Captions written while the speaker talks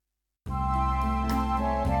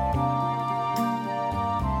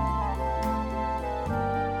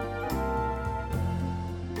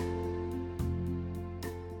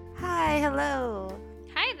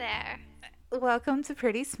welcome to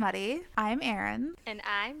Pretty Smutty. I'm Erin. And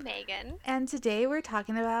I'm Megan. And today we're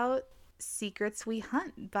talking about Secrets We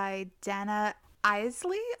Hunt by Dana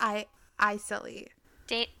Isley? Isley.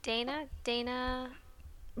 Dana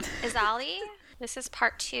Izali. This is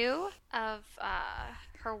part 2 of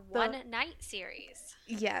her One Night series.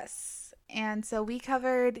 Yes. And so we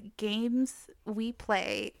covered games we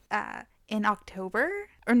play in October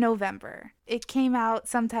or November. It came out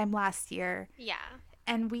sometime last year. Yeah.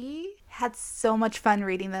 And we had so much fun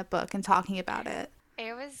reading that book and talking about it.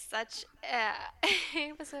 It was such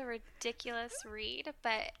it was a ridiculous read,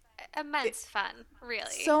 but immense fun,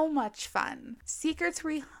 really. So much fun. Secrets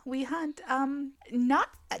we hunt, not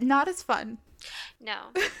as fun. No.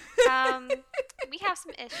 We have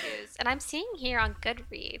some issues, and I'm seeing here on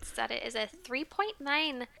Goodreads that it is a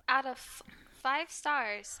 3.9 out of 5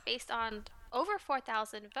 stars based on over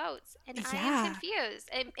 4,000 votes, and I am confused.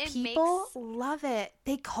 People love it.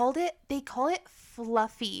 They call it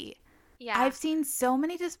fluffy. Yeah. I've seen so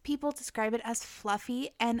many people describe it as fluffy,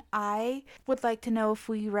 and I would like to know if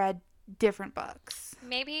we read different books.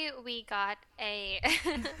 Maybe we got a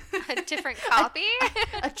different copy.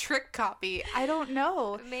 a trick copy. I don't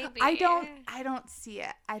know. Maybe. I don't see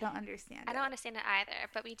it. I don't understand it. I don't understand it either,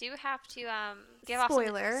 but we do have to give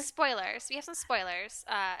Spoiler. off some spoilers. We have some spoilers.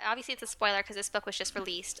 Obviously it's a spoiler because this book was just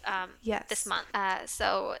released this month.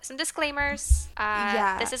 So some disclaimers.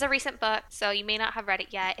 This is a recent book, so you may not have read it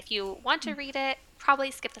yet. If you want to read it,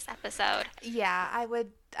 probably skip this episode. Yeah, I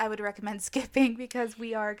would recommend skipping because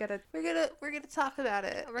we're gonna talk about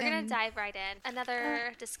it. We're gonna dive right in.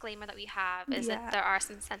 Another disclaimer that we have is that there are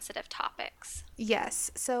some sensitive topics.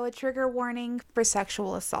 Yes, so a trigger warning for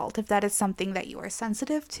sexual assault. If that is something that you are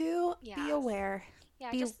sensitive to, be aware.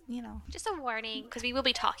 Yeah, just a warning because we will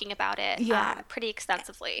be talking about it pretty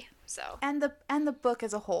extensively. So and the book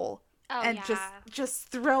as a whole. Oh, and yeah. just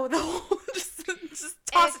throw the whole just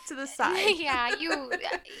toss it to the side. Yeah, you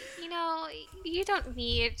don't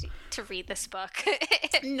need to read this book.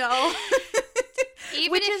 No.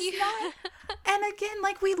 Even Which if is you not. And again,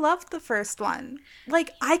 like, we loved the first one.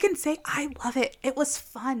 Like, I can say I love it. It was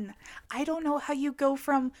fun. I don't know how you go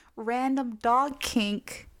from random dog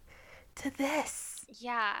kink to this.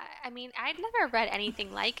 Yeah, I mean, I'd never read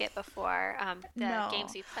anything like it before. The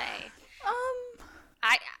games we play.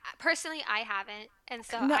 I personally haven't, and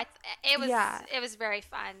so it was very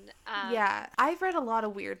fun. Yeah, I've read a lot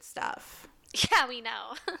of weird stuff. Yeah, we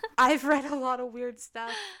know. I've read a lot of weird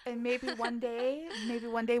stuff, and maybe one day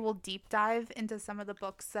we'll deep dive into some of the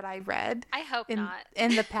books that I read. I hope not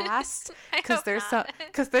in the past, because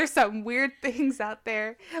there's some weird things out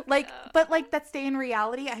there. Like, but like that stay in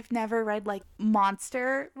reality. I've never read like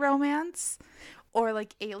monster romance. Or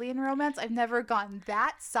like alien romance. I've never gone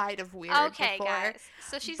that side of weird okay, before. Guys.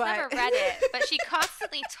 So she's never read it, but she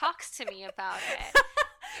constantly talks to me about it.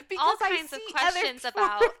 Because all kinds of questions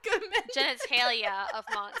about genitalia of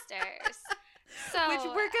monsters. So which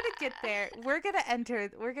we're gonna get there. We're gonna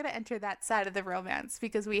enter that side of the romance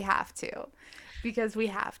because we have to. Do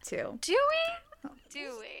we?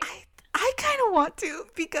 I kind of want to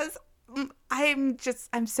because I'm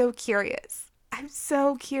so curious. I'm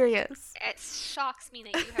so curious. It shocks me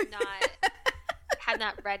that you have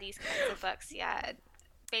not read these kinds of books yet,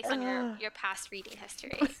 based on your past reading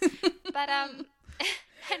history. But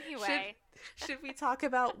anyway, should we talk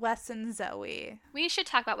about Wes and Zoe? We should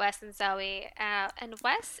talk about Wes and Zoe. And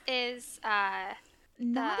Wes is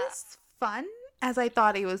not as fun as I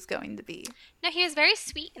thought he was going to be. No, he was very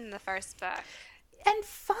sweet in the first book, and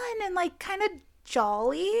fun and like kind of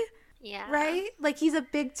jolly. Yeah. Right? Like he's a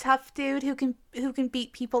big tough dude who can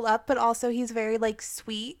beat people up, but also he's very like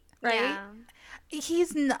sweet, right? Yeah.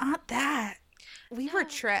 He's not that. We were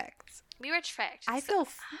tricked. I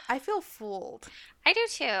feel fooled. I do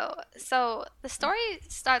too. So the story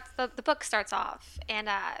starts the book starts off and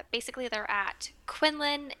basically they're at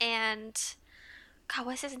Quinlan and God,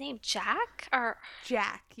 what's his name? Jack?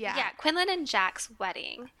 Yeah. Yeah, Quinlan and Jack's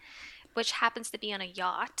wedding, which happens to be on a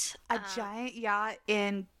yacht. A giant yacht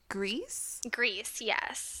in Greece,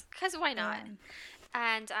 yes. Because why not?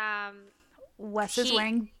 And Wes is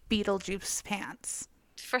wearing Beetlejuice pants.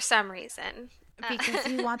 For some reason. Because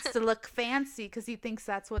he wants to look fancy because he thinks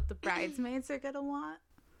that's what the bridesmaids are going to want.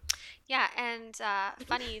 Yeah, and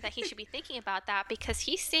funny that he should be thinking about that because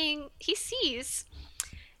he sees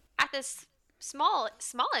at this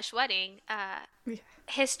smallish wedding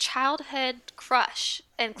his childhood crush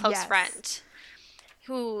and close friend.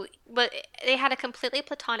 They had a completely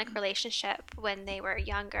platonic relationship when they were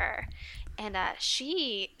younger, and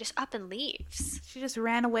she just up and leaves. She just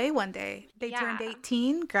ran away one day. They turned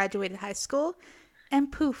 18, graduated high school,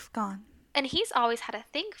 and poof, gone. And he's always had a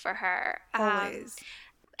thing for her. Always.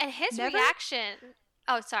 And his reaction...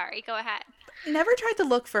 Oh, sorry. Go ahead. Never tried to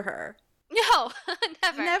look for her. No,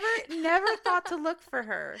 never. Never thought to look for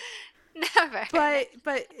her. Never.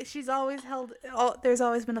 But she's always held... there's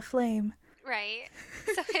always been a flame. Right.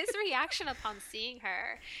 So his reaction upon seeing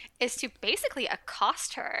her is to basically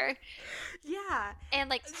accost her. Yeah. And,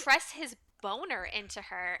 like, press his boner into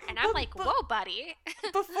her. And I'm like, whoa, buddy.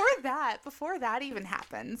 before that even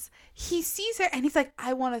happens, he sees her and he's like,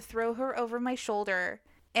 I want to throw her over my shoulder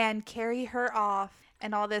and carry her off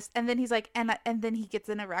and all this. And then he's like, and then he gets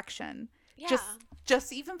an erection. Yeah.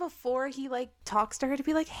 Just even before he, like, talks to her to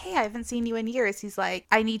be like, hey, I haven't seen you in years. He's like,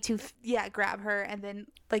 I need to, grab her. And then,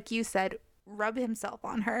 like you said, rub himself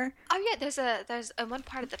on her. Oh yeah, there's a one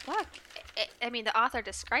part of the book. The author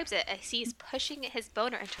describes it as he's pushing his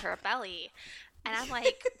boner into her belly, and I'm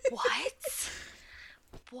like, what?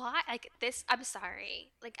 What? Like this? I'm sorry.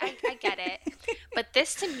 Like I get it, but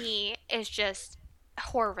this to me is just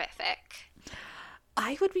horrific.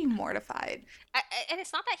 I would be mortified. And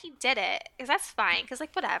it's not that he did it, because that's fine, because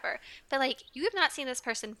like whatever. But like you have not seen this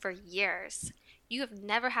person for years. You have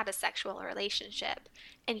never had a sexual relationship,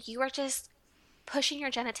 and you are just pushing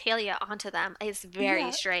your genitalia onto them. Is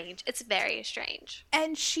very strange. It's very strange.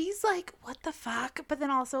 And she's like, what the fuck? But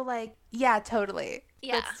then also like, yeah, totally.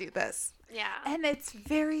 Yeah. Let's do this. Yeah. And it's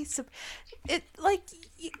very,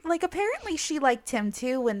 like apparently she liked him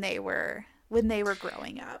too when they were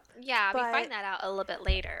growing up. Yeah, we find that out a little bit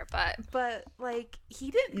later, but like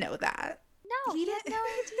he didn't know that. No, he had no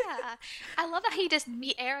idea. I love that he just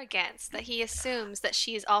the arrogance that he assumes that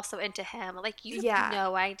she's also into him. Like you have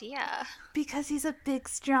no idea. Because he's a big,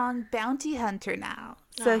 strong bounty hunter now,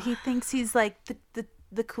 so he thinks he's like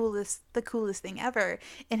the coolest thing ever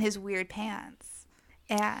in his weird pants,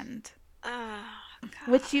 and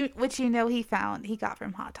which he got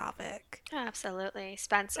from Hot Topic. Absolutely,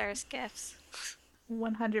 Spencer's gifts.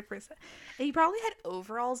 100%. And he probably had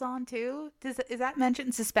overalls on too. Is that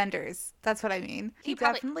mentioned? Suspenders. That's what I mean. He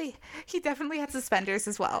definitely had suspenders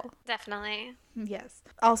as well. Definitely. Yes.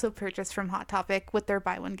 Also purchased from Hot Topic with their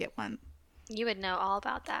buy one get one. You would know all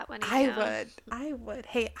about that when you I would.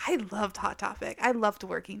 Hey, I loved Hot Topic. I loved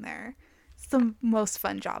working there. It's the most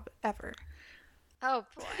fun job ever. Oh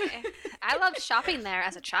boy. I loved shopping there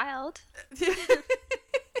as a child.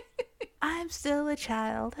 I'm still a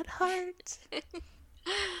child at heart.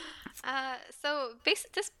 So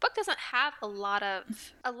basically this book doesn't have a lot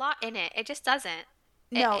in it. It just doesn't.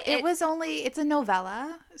 No, it's a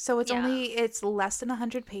novella, so it's less than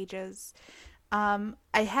 100 pages.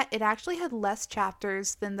 It actually had less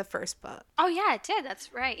chapters than the first book. Oh yeah, it did.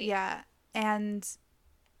 That's right. Yeah. And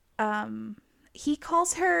he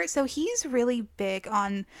calls her, so he's really big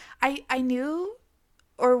on, I knew,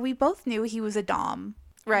 or we both knew he was a dom,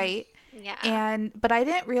 right? Yeah. But I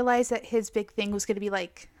didn't realize that his big thing was going to be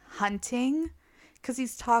like hunting, because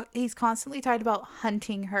he's constantly talking about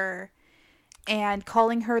hunting her and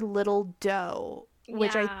calling her little doe,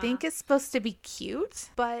 which I think is supposed to be cute.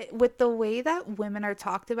 But with the way that women are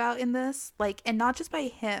talked about in this, like, and not just by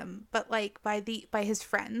him, but like by his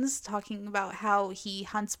friends talking about how he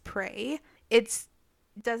hunts prey, it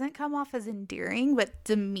doesn't come off as endearing, but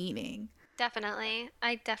demeaning. Definitely.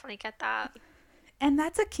 I definitely get that. And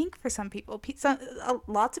that's a kink for some people.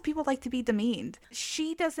 Lots of people like to be demeaned.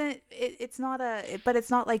 She doesn't. It's not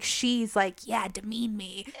like she's like, yeah, demean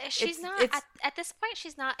me. She's not at this point.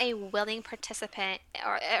 She's not a willing participant,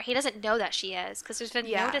 or he doesn't know that she is, because there's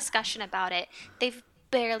been no discussion about it. They've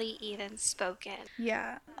barely even spoken.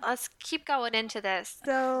 Yeah. Let's keep going into this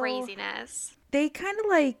craziness. They kind of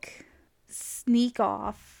like sneak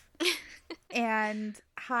off and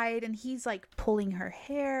hide, and he's like pulling her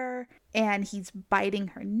hair and he's biting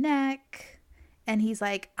her neck, and he's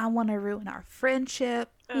like, I want to ruin our friendship.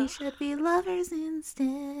 We should be lovers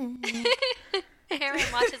instead. Aaron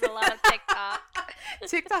watches a lot of TikTok.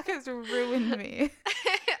 TikTok has ruined me.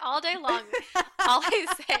 All day long, all I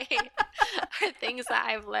say are things that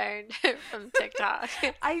I've learned from TikTok.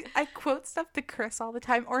 I quote stuff to Chris all the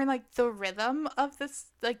time, or in like the rhythm of this,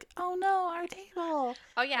 like, oh no, our table.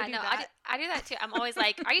 Oh yeah, I do that too. I'm always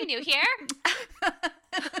like, are you new here?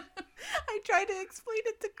 I try to explain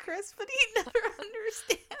it to Chris, but he never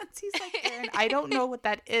understands. He's like, Aaron, I don't know what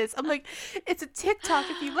that is. I'm like, it's a TikTok.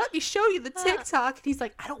 If you let me show you the TikTok. And he's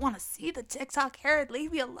like, I don't want to see the TikTok, Aaron.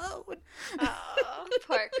 Leave me alone. Oh,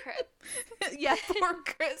 poor Chris. Yeah, poor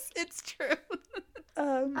Chris. It's true.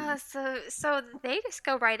 So they just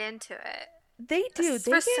go right into it. They do.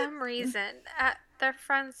 For some reason, at their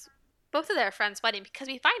friends, both of their friends' wedding, because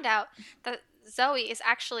we find out that Zoe is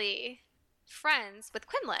actually friends with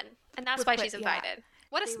Quinlan, and that's why she's invited.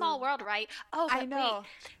 What a small world, right? Oh, but I know.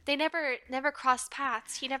 wait, they never crossed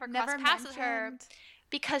paths. He never crossed paths with her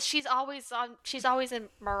because she's always in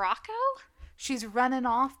Morocco. She's running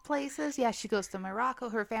off places. Yeah, she goes to Morocco.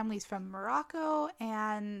 Her family's from Morocco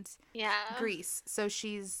and Greece. So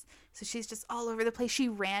she's just all over the place. She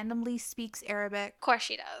randomly speaks Arabic. Of course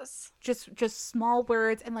she does. Just small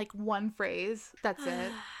words and like one phrase. That's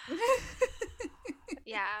it.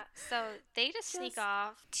 Yeah. So they just sneak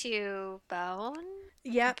off to Bone.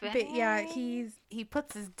 Yep. But yeah, he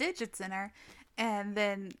puts his digits in her and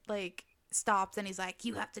then like stops and he's like,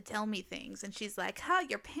 you have to tell me things. And she's like,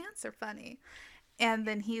 your pants are funny. And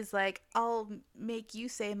then he's like, I'll make you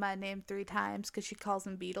say my name 3 times, because she calls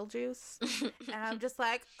him Beetlejuice. And I'm just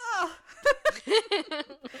like, oh.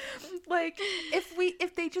 Like,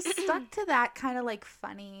 if they just stuck to that kind of like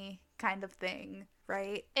funny kind of thing,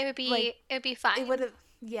 right? It would be fine. It would have.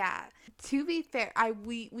 Yeah. To be fair,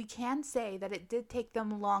 we can say that it did take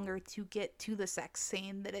them longer to get to the sex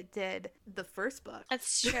scene than it did the first book.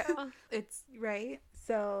 That's true. It's right.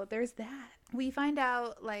 So there's that. We find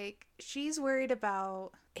out like she's worried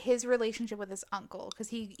about his relationship with his uncle, because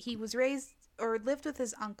he was raised or lived with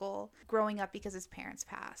his uncle growing up because his parents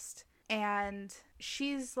passed. And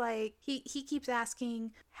she's like, he keeps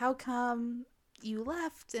asking, how come you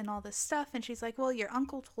left and all this stuff? And she's like, well, your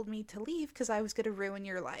uncle told me to leave because I was going to ruin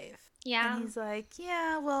your life. Yeah. And he's like,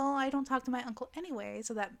 yeah, well, I don't talk to my uncle anyway,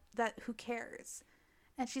 so that who cares?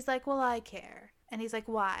 And she's like, well, I care. And he's like,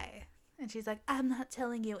 why? And she's like, I'm not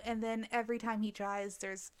telling you. And then every time he tries,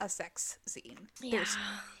 there's a sex scene. Yeah.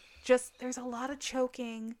 There's a lot of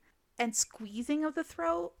choking and squeezing of the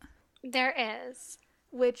throat. There is.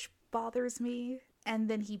 Which bothers me. And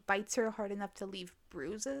then he bites her hard enough to leave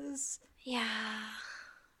bruises. Yeah.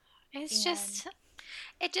 It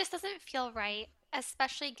just doesn't feel right,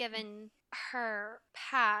 especially given her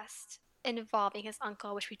past involving his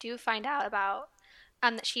uncle, which we do find out about,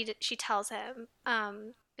 that she tells him,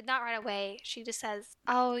 but not right away. She just says,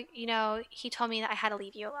 oh, he told me that I had to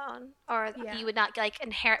leave you alone, or you would not like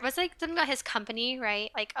inherit. It was like something about his company,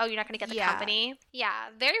 right? Like, oh, you're not going to get the company. Yeah,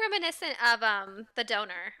 very reminiscent of The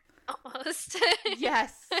Donor, almost.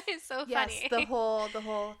 Yes. It's so yes, funny. the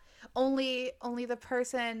whole only the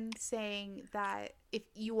person saying that if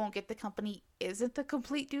you won't get the company isn't the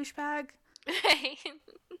complete douchebag. Right.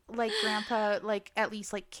 Like grandpa, like at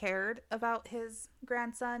least like cared about his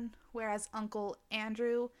grandson, whereas Uncle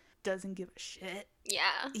Andrew doesn't give a shit.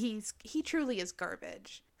 Yeah. He truly is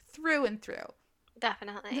garbage through and through.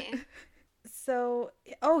 Definitely. So,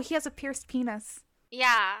 he has a pierced penis.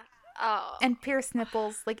 Yeah. Oh. And pierced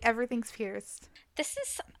nipples. Like everything's pierced. This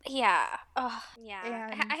is Oh, yeah.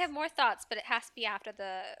 And I have more thoughts, but it has to be after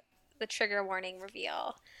the trigger warning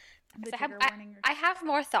reveal. I have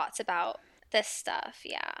more thoughts about this stuff,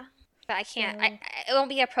 yeah. But I can't. So, it won't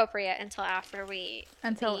be appropriate until after we.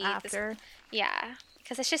 Yeah,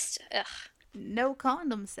 because it's just no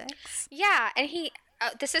condom sex. Yeah, and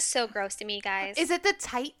this is so gross to me, guys. Is it the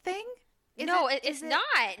tight thing? No, it's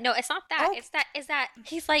not. No, it's not that. Oh. It's that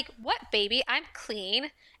he's like, what, baby? I'm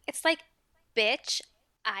clean. It's like, bitch,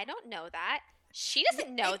 I don't know that. She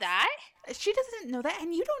doesn't know that. She doesn't know that,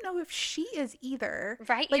 and you don't know if she is either.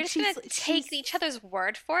 Right? Like, you're just going to take each other's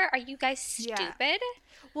word for it? Are you guys stupid? Yeah.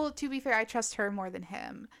 Well, to be fair, I trust her more than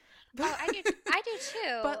him. Oh, I do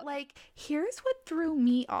too. But, like, here's what threw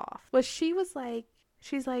me off. Was she's like,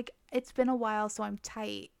 it's been a while, so I'm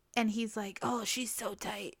tight. And he's like, oh, she's so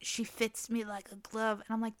tight. She fits me like a glove.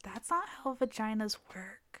 And I'm like, that's not how vaginas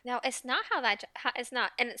work. No, it's not it's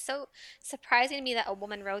not. And it's so surprising to me that a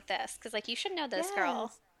woman wrote this. Because, like, you should know this,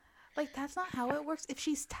 girl. Like, that's not how it works. If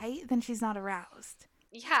she's tight, then she's not aroused.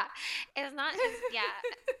 Yeah. It's not.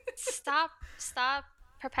 Stop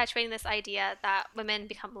perpetuating this idea that women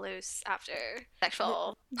become loose after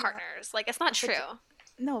sexual partners. Like, it's not true.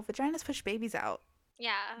 No, vaginas push babies out.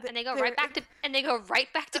 Yeah, and they go right back to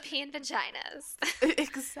peeing vaginas.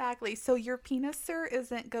 Exactly. So your penis, sir,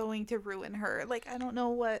 isn't going to ruin her. Like, I don't know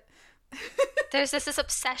what. There's this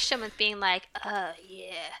obsession with being like, oh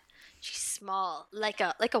yeah, she's small, like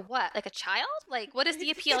a what? Like a child? Like, what is the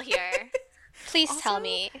appeal here? Please also, tell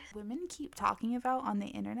me. Women keep talking about on the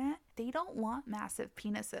internet, they don't want massive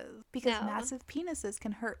penises because massive penises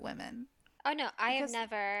can hurt women. Oh, no, I have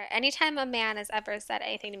never. Anytime a man has ever said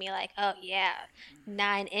anything to me like, oh, yeah,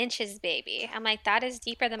 9 inches, baby. I'm like, that is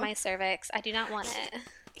deeper than my cervix. I do not want it.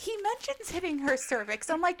 He mentions hitting her cervix.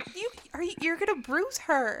 I'm like, you're going to bruise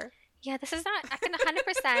her. Yeah, this is not. I can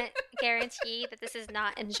 100% guarantee that this is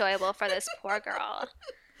not enjoyable for this poor girl.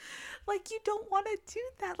 Like, you don't want to do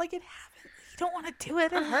that. Like, it happens. You don't want to do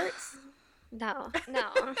it. It hurts. No.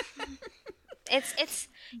 It's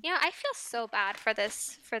I feel so bad for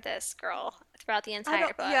this girl throughout the entire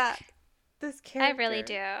book. Yeah, this character. I really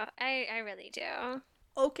do. I really do.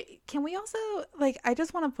 Okay, can we also, like, I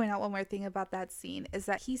just want to point out one more thing about that scene is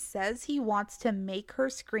that he says he wants to make her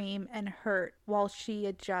scream and hurt while she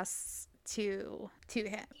adjusts to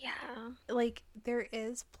him. Yeah. Like, there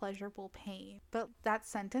is pleasurable pain, but that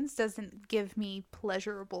sentence doesn't give me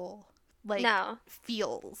pleasurable, like,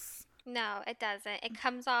 feels. No, it doesn't. It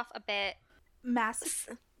comes off a bit sadist.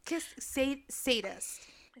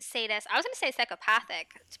 Sadist. I was going to say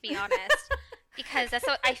psychopathic, to be honest, because that's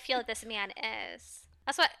what I feel this man is.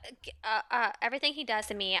 That's what everything he does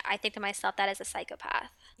to me, I think to myself, that is a psychopath.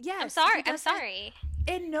 Yeah, I'm sorry.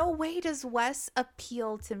 In no way does Wes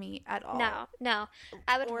appeal to me at all. No.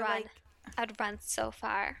 I would run. I would run so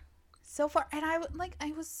far. And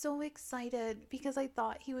I was so excited because I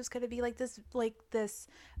thought he was gonna be like this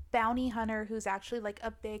bounty hunter who's actually like a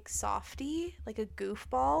big softie, like a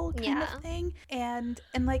goofball kind of thing. And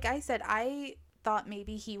like I said, I thought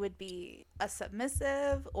maybe he would be a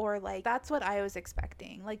submissive, or like that's what I was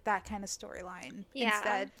expecting, like that kind of storyline.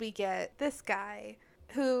 Instead we get this guy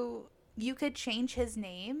who you could change his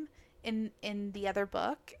name in the other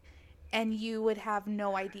book and you would have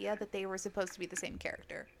no idea that they were supposed to be the same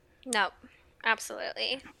character. Nope,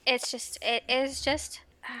 absolutely. It is just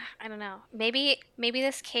I don't know. Maybe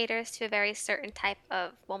this caters to a very certain type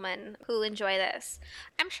of woman who enjoy this.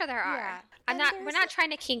 I'm sure there are. Yeah. We're not trying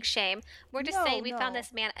to kink shame. We're just saying we found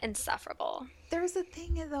this man insufferable. There's a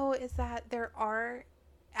thing though, is that there are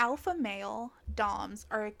alpha male doms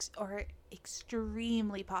are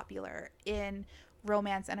extremely popular in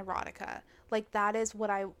romance and erotica. Like that is what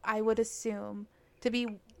I would assume to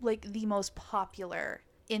be like the most popular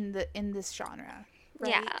in this genre.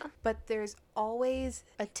 Right? Yeah. But there's always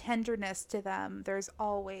a tenderness to them. There's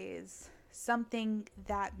always something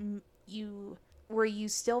that where you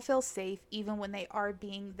still feel safe even when they are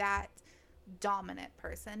being that dominant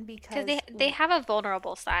person, because they have a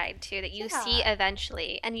vulnerable side too that you see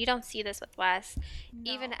eventually, and you don't see this with Wes.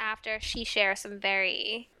 Even after she shares some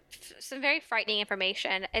very frightening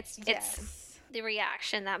information. It's the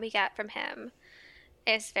reaction that we get from him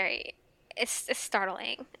is it's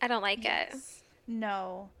startling. I don't like it.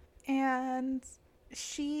 No. And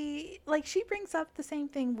she brings up the same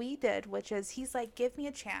thing we did, which is he's like, give me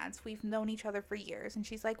a chance. We've known each other for years. And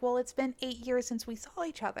she's like, well, it's been 8 years since we saw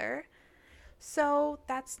each other. So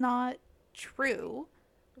that's not true.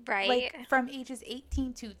 Right. Like from ages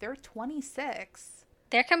 18 to they're 26.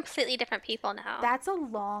 They're completely different people now. That's a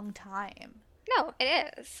long time. No,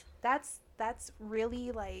 it is. That's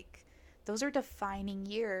really like, those are defining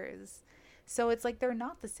years. So it's like they're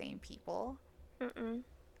not the same people. Mm-mm.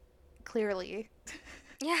 Clearly.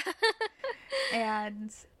 Yeah.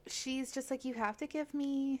 And she's just like, you have to give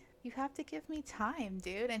me time,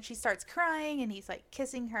 dude. And she starts crying and he's like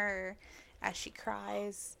kissing her as she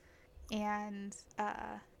cries. And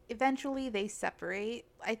eventually they separate.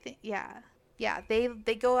 I think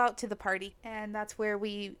they go out to the party, and that's where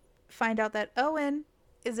we find out that Owen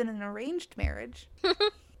is in an arranged marriage.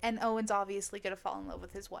 And Owen's obviously going to fall in love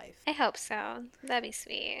with his wife. I hope so. That'd be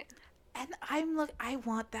sweet. And I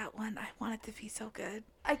want that one. I want it to be so good.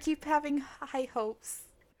 I keep having high hopes.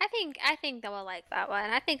 I think they will like that one.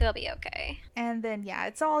 I think it'll be okay. And then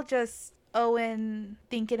it's all just Owen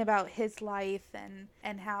thinking about his life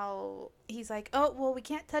and how he's like, oh, well, we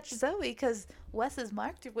can't touch Zoe because Wes is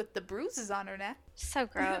marked with the bruises on her neck. So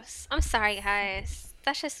gross. I'm sorry, guys.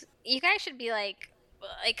 That's just, you guys should be like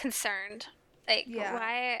concerned. Like,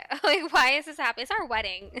 why is this happening? It's our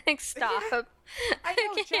wedding. Like, stop. Yeah. I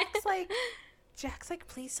know. Jack's like,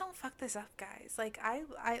 please don't fuck this up, guys. Like, I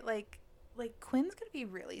Quinn's gonna be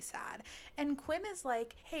really sad. And Quinn is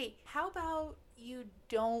like, hey, how about you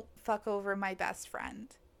don't fuck over my best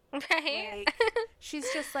friend? Right. Like, she's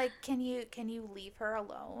just like, can you leave her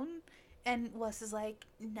alone? And Wes is like,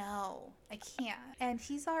 no, I can't. And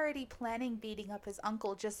he's already planning beating up his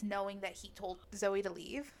uncle just knowing that he told Zoe to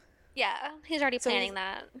leave. Yeah, he's already planning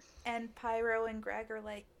that. And Pyro and Greg are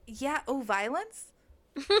like, violence?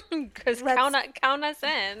 Because count us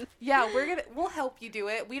in. Yeah, we'll help you do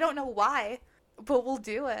it. We don't know why, but we'll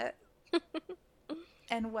do it.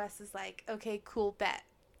 And Wes is like, okay, cool, bet.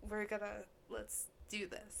 Let's do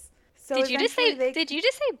this. So did you just say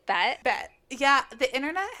bet? Bet. Yeah, the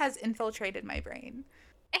internet has infiltrated my brain.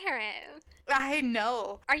 Aaron. I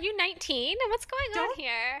know. Are you 19? What's going on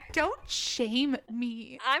here? Don't shame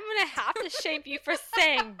me. I'm going to have to shame you for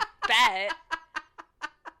saying bet.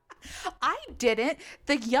 I didn't.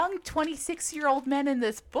 The young 26-year-old men in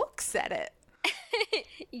this book said it.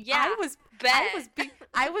 Yeah.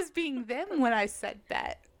 I was being them when I said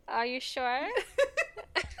bet. Are you sure?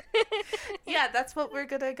 Yeah, that's what we're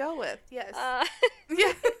gonna go with. Yes.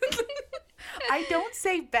 Yeah. I don't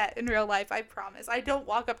say bet in real life, I promise. I don't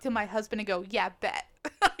walk up to my husband and go, yeah, bet.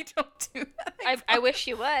 I don't do that. I wish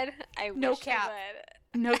you would. No cap.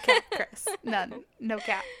 No cap, Chris. None. No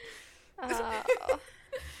cap. Oh,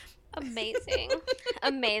 amazing.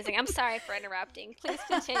 Amazing. I'm sorry for interrupting. Please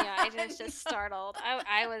continue. I was just startled. I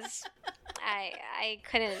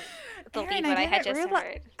couldn't believe Aaron, what I had just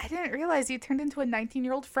heard. I didn't realize you turned into a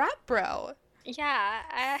 19-year-old frat bro.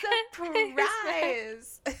 Yeah.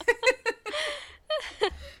 Surprise!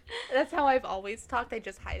 That's how I've always talked. I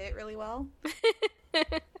just hide it really well.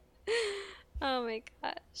 Oh my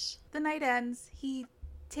gosh. The night ends. He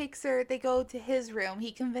takes her. They go to his room.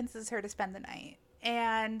 He convinces her to spend the night.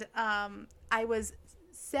 And I was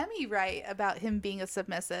semi-right about him being a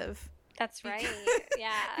submissive. That's right.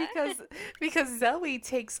 Yeah. because Zoe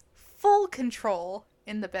takes full control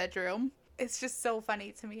in the bedroom. It's just so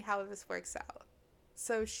funny to me how this works out.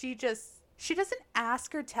 So she doesn't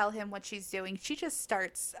ask or tell him what she's doing. She just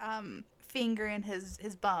starts fingering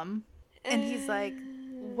his bum. And he's like,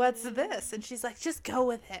 what's this? And she's like, just go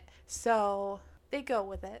with it. So they go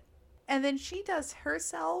with it. And then she does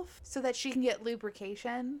herself so that she can get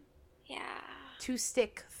lubrication. Yeah. To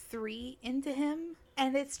stick 3 into him.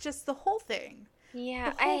 And it's just the whole thing.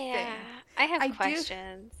 Yeah, I have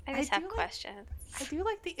questions. I just have questions. I do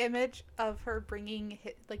like the image of her pushing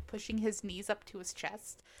his knees up to his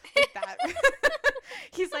chest. Like that.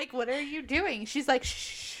 He's like, what are you doing? She's like,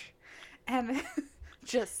 shh. And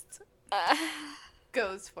just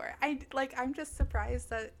goes for it. I'm just surprised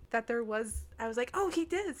that there was, I was like, oh, he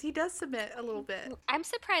does submit a little bit. I'm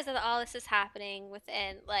surprised that all this is happening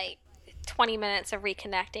within 20 minutes of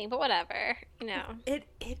reconnecting, but whatever,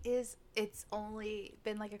 It's only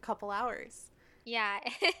been a couple hours. Yeah,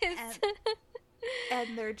 it is.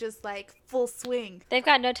 And they're just full swing. They've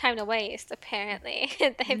got no time to waste, apparently.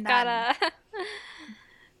 They've got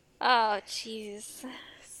oh, jeez.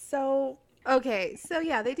 So, okay. So,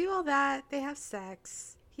 yeah, they do all that. They have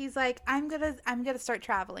sex. He's like, I'm gonna start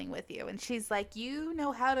traveling with you. And she's like, you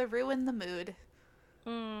know how to ruin the mood.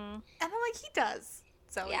 And I'm like, he does.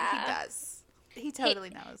 So, yeah. He does. He totally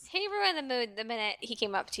knows. He ruined the mood the minute he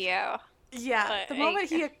came up to you. Yeah, the moment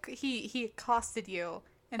he accosted you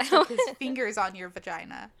and took his fingers on your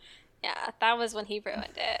vagina. Yeah, that was when he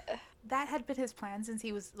ruined it. That had been his plan since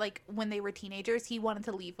he was when they were teenagers. He wanted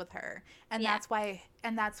to leave with her, and that's why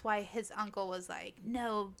his uncle was like,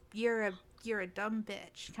 "No, you're a dumb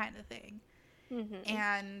bitch," kind of thing.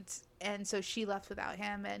 Mm-hmm. And so she left without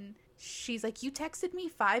him, and she's like, "You texted me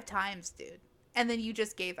 5 times, dude, and then you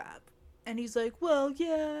just gave up." And he's like, well,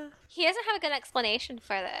 yeah. He doesn't have a good explanation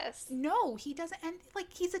for this. No, he doesn't. And,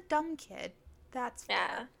 he's a dumb kid. That's fair.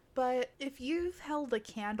 Yeah. But if you've held a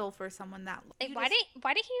candle for someone that long... why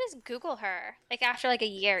did he just Google her? After, a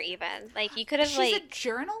year even? You could have, She's a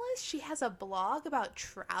journalist. She has a blog about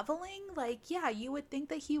traveling. Yeah, you would think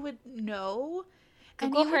that he would know.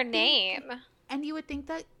 Google her name. And you would think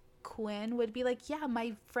that Quinn would be like, yeah,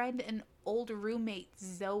 my friend and old roommate,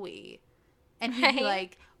 Zoe. And he'd be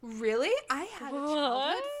like, really? I had a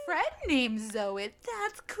childhood friend named Zoe.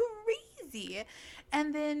 That's crazy.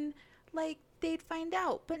 And then, they'd find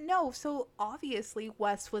out. But no, so obviously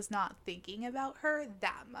Wes was not thinking about her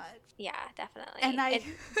that much. Yeah, definitely. And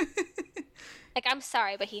I'm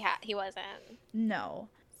sorry, but he wasn't. No.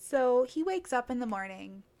 So he wakes up in the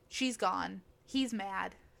morning. She's gone. He's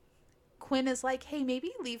mad. Quinn is like, hey,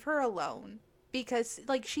 maybe leave her alone. Because,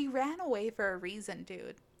 she ran away for a reason,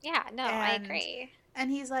 dude. Yeah, no, I agree. And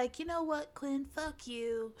he's like, you know what, Quinn, fuck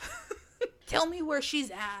you. Tell me where she's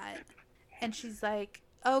at. And she's like,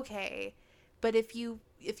 okay, but if you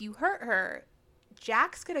hurt her,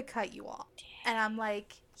 Jack's gonna cut you off. And I'm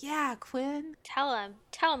like, yeah, Quinn. Tell him.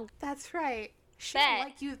 That's right. She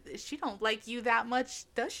don't like you that much,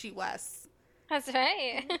 does she, Wes? That's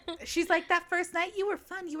right. She's like, that first night you were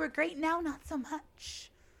fun, you were great, now not so much.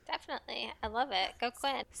 Definitely. I love it. Go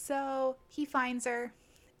Quinn. So he finds her.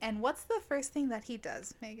 And what's the first thing that he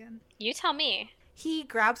does, Megan? You tell me. He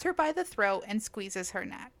grabs her by the throat and squeezes her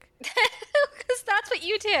neck. Because that's what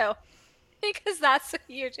you do. Because that's what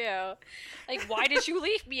you do. Why did you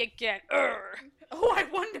leave me again? Oh, I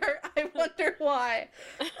wonder why.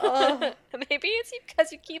 Maybe it's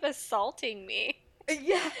because you keep assaulting me.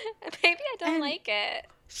 Yeah. Maybe I don't like it.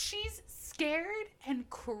 She's scared and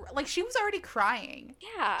she was already crying.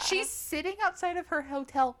 Yeah. She's sitting outside of her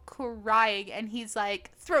hotel crying, and he's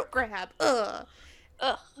like, throat grab. Ugh.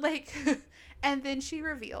 And then she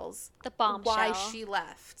reveals the bombshell why she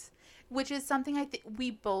left, which is something I think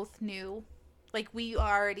we both knew Like, we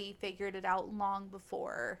already figured it out long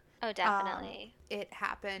before. Oh, definitely. It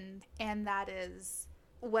happened. And that is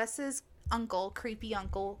Wes's uncle, creepy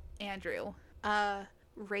uncle, Andrew,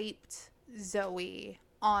 raped Zoe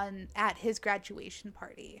at his graduation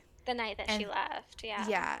party. The night that she left, yeah.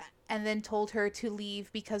 Yeah, and then told her to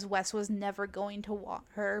leave because Wes was never going to want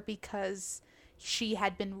her because she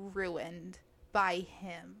had been ruined by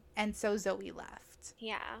him. And so Zoe left.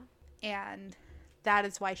 Yeah. And that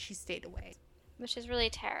is why she stayed away. Which is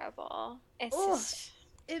really terrible. It's just...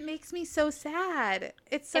 It makes me so sad.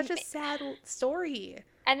 It's such a sad story.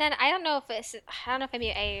 And then I don't know if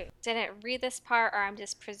maybe I didn't read this part or I'm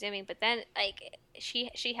just presuming, but then like she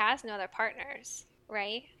has no other partners,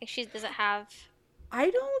 right? Like, she doesn't have. I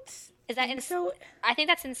don't. Is that so? I think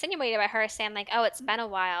that's insinuated by her saying like, "Oh, it's been a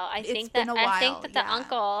while." I think that the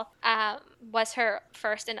uncle was her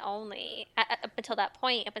first and only up until that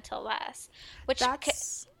point, up until Wes,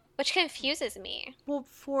 which confuses me. Well,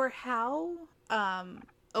 for how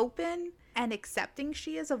open and accepting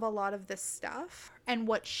she is of a lot of this stuff and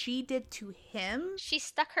what she did to him. She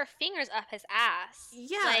stuck her fingers up his ass.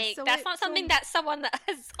 Yeah, like that's not something that someone that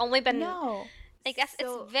has only been. No, I guess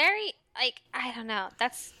it's very like I don't know.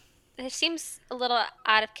 It seems a little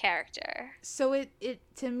out of character. So it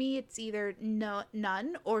to me it's either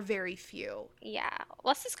none or very few. Yeah,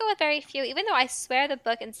 let's just go with very few. Even though I swear the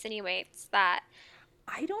book insinuates that.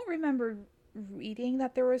 I don't remember reading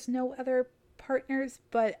that there was no other partners,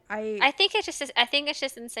 but I think it's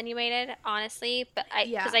just insinuated, honestly. But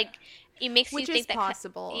because like it makes you think that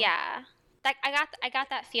possible. Yeah, like I got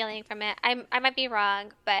that feeling from it. I might be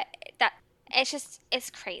wrong, but that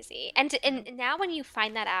it's crazy. And now when you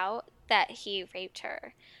find that out that he raped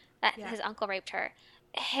her, that his uncle raped her,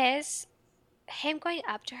 him going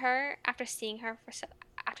up to her after seeing her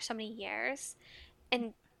after so many years,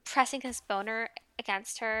 and pressing his boner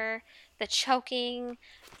against her, the choking,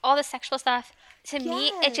 all the sexual stuff, to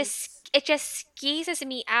me it just skeezes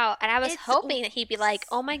me out. And I was hoping that he'd be like,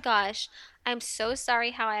 oh my gosh, I'm so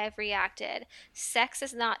sorry how I have reacted. Sex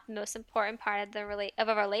is not the most important part of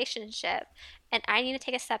a relationship, and I need to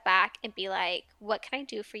take a step back and be like, what can I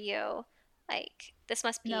do for you? Like, this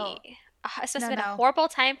must be this must have been a horrible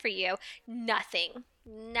time for you. Nothing.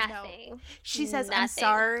 No. She says, I'm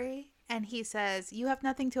sorry. And he says, you have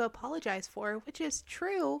nothing to apologize for, which is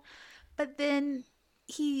true. But then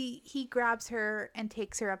he grabs her and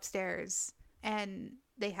takes her upstairs and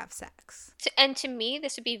they have sex. And to me,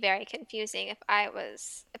 this would be very confusing if I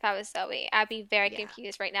was Zoe. I'd be very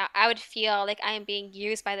confused right now. I would feel like I am being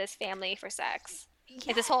used by this family for sex. Yes.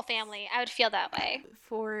 Like this whole family. I would feel that way.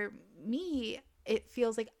 For me, it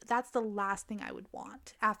feels like that's the last thing I would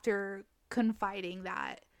want after confiding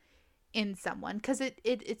that in someone, because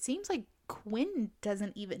it seems like Quinn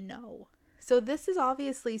doesn't even know. So this is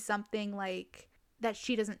obviously something like that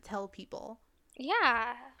she doesn't tell people.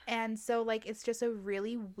 Yeah. And so like it's just a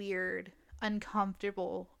really weird,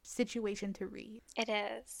 uncomfortable situation to read. It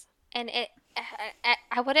is. And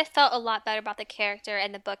I would have felt a lot better about the character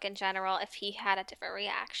and the book in general if he had a different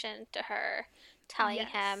reaction to her telling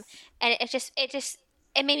him. And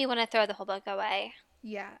it made me want to throw the whole book away.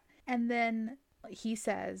 Yeah. And then he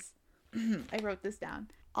says, I wrote this down,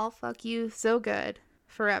 I'll fuck you so good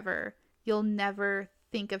forever. You'll never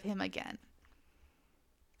think of him again.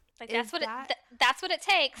 Like that's what it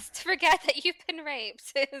takes to forget that you've been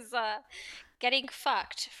raped, is getting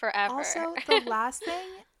fucked forever. Also, the last thing,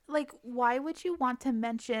 like, why would you want to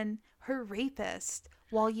mention her rapist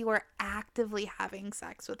while you are actively having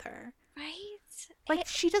sex with her? Right? Like,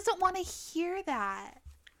 she doesn't want to hear that.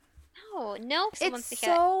 No. It's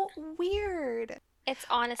so weird. It's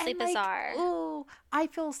honestly bizarre. Oh, I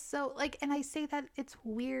feel so, like, and I say that it's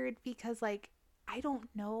weird because, like, I don't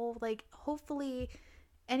know, like, hopefully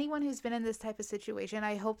anyone who's been in this type of situation,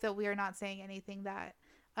 I hope that we are not saying anything that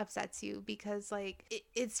upsets you, because, like,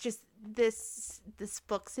 it's just this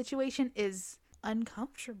book situation is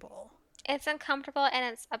uncomfortable. It's uncomfortable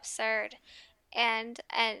and it's absurd. And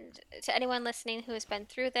to anyone listening who has been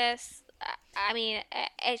through this, I mean,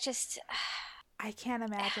 it just... I can't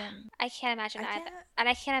imagine. I can't imagine either. And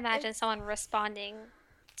I can't imagine someone responding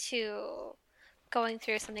to going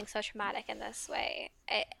through something so traumatic in this way.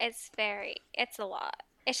 It's a lot.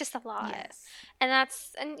 It's just a lot. Yes. And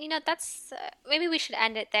that's maybe we should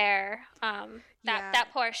end it there. That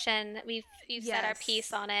portion, we've said our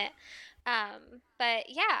piece on it. But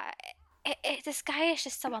yeah, this guy is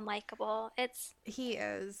just so unlikable. He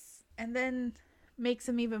is. And then makes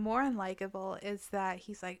him even more unlikable is that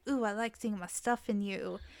he's like, ooh, I like seeing my stuff in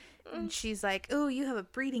you. And she's like, ooh, you have a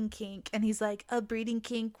breeding kink. And he's like, a breeding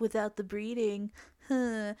kink without the breeding.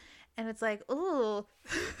 Huh. And it's like, ooh.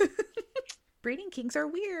 breeding kinks are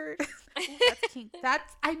weird.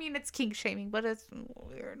 It's kink shaming, but it's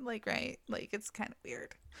weird. Like, right? Like, it's kind of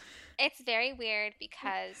weird. It's very weird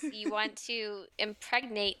because you want to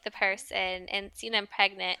impregnate the person and see them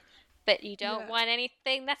pregnant, but you don't want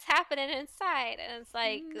anything that's happening inside. And it's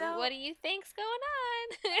like, what do you think's going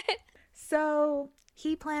on? So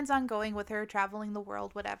he plans on going with her, traveling the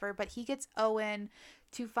world, whatever, but he gets Owen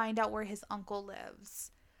to find out where his uncle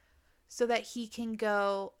lives so that he can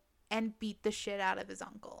go and beat the shit out of his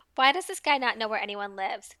uncle. Why does this guy not know where anyone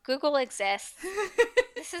lives? Google exists.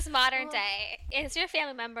 This is modern day. Is your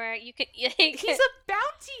family member? He's a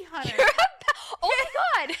bounty hunter. Oh my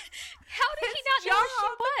god! How did he not know where she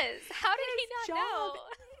was? How did he not know?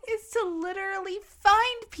 Is to literally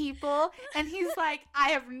find people, and he's like, I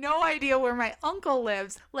have no idea where my uncle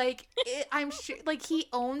lives. Like, I'm sure, like, he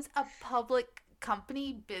owns a public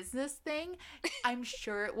company business thing. I'm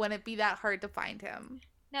sure it wouldn't be that hard to find him.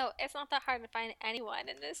 No, it's not that hard to find anyone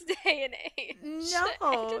in this day and age.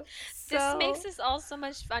 No. This makes this all so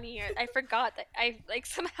much funnier. I forgot that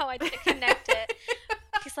somehow I didn't connect it.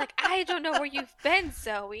 He's like, I don't know where you've been,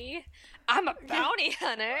 Zoe. I'm a bounty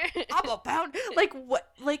hunter. I'm a bounty. Like, what?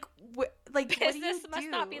 Like, business must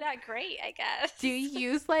not be that great, I guess. Do you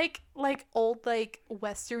use like old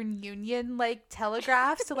Western Union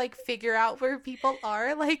telegraphs to figure out where people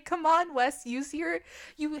are? Like, come on, Wes, you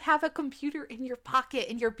have a computer in your pocket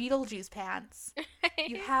in your Beetlejuice pants. Right?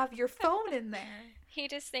 You have your phone in there. He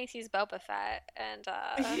just thinks he's Boba Fett, and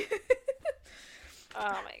oh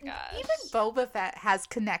my gosh. Even Boba Fett has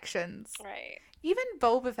connections. Right. Even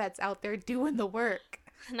Boba Fett's out there doing the work.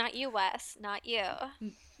 Not you, Wes. Not you.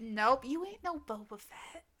 Nope, you ain't no Boba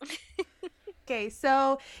Fett. Okay,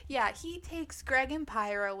 so, yeah, he takes Greg and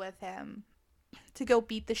Pyra with him to go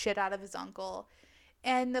beat the shit out of his uncle.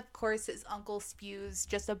 And, of course, his uncle spews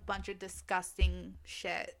just a bunch of disgusting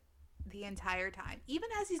shit the entire time. Even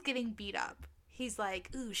as he's getting beat up, he's like,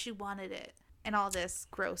 ooh, she wanted it. And all this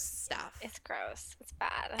gross stuff. It's gross. It's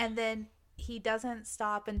bad. And then he doesn't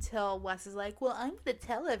stop until Wes is like, well, I'm going to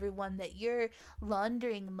tell everyone that you're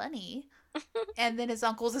laundering money. And then his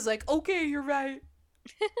uncle's is like, okay, you're right.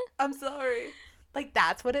 I'm sorry. Like,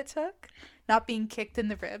 that's what it took. Not being kicked in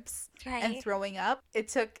the ribs and throwing up. It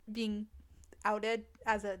took being outed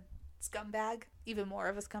as a scumbag. Even more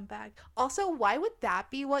of a scumbag. Also, why would that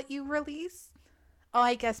be what you release? Oh,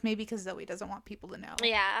 I guess maybe because Zoe doesn't want people to know.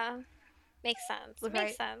 Yeah. Makes sense. Right?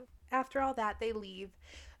 Makes sense. After all that, they leave.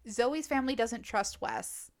 Zoe's family doesn't trust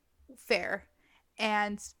Wes. Fair.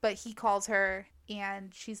 But he calls her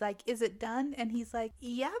and she's like, is it done? And he's like,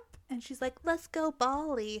 yep. And she's like, let's go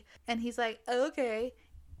Bali. And he's like, okay.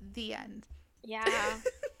 The end. Yeah.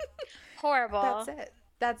 Horrible.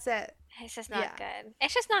 That's it. It's just not good.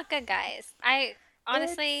 It's just not good, guys.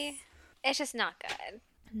 It's just not good.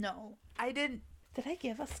 No. Did I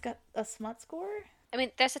give a smut score? I mean,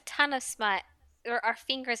 there's a ton of smut. There are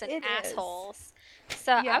fingers and assholes.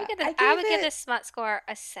 So yeah, I would give this smut score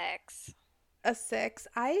a 6. A 6.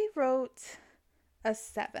 I wrote a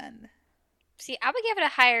 7. See, I would give it a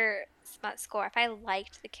higher smut score if I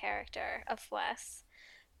liked the character of Wes.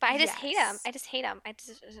 But I just hate him.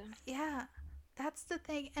 Yeah, that's the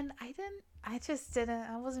thing. And I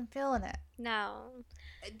wasn't feeling it. No.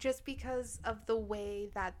 Just because of the way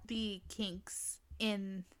that the kinks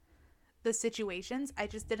in the situations, I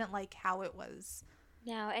just didn't like how it was.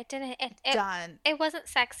 No, it didn't. Done. It wasn't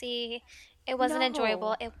sexy. It wasn't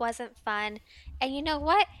enjoyable. It wasn't fun. And you know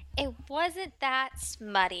what? It wasn't that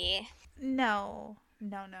smutty. No.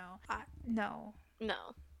 No. No.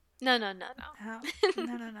 That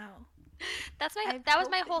was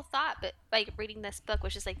my whole thought. But reading this book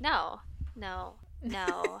was just like, no.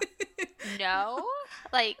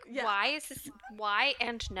 Like, why is this? Why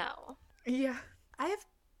and no? Yeah, I have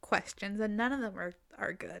questions and none of them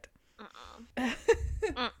are good.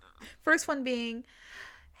 First one being,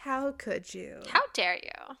 how could you? How dare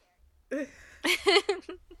you?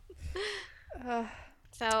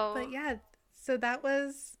 So that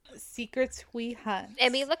was Secrets We Hunt.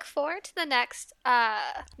 And we look forward to the next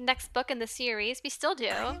book in the series. We still do.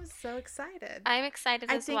 I am so excited. I'm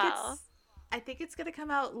excited as well. I think it's going to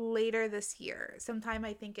come out later this year. Sometime,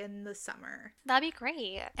 I think, in the summer. That'd be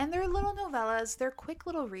great. And they're little novellas. They're quick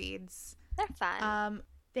little reads. They're fun.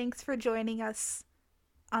 Thanks for joining us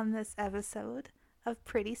on this episode of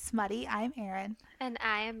Pretty Smutty. I'm Erin. And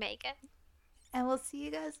I am Megan. And we'll see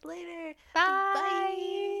you guys later.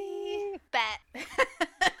 Bye. Bet. I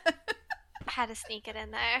had to sneak it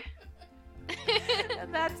in there.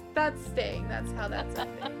 That's staying. That's how that's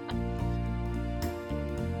ending.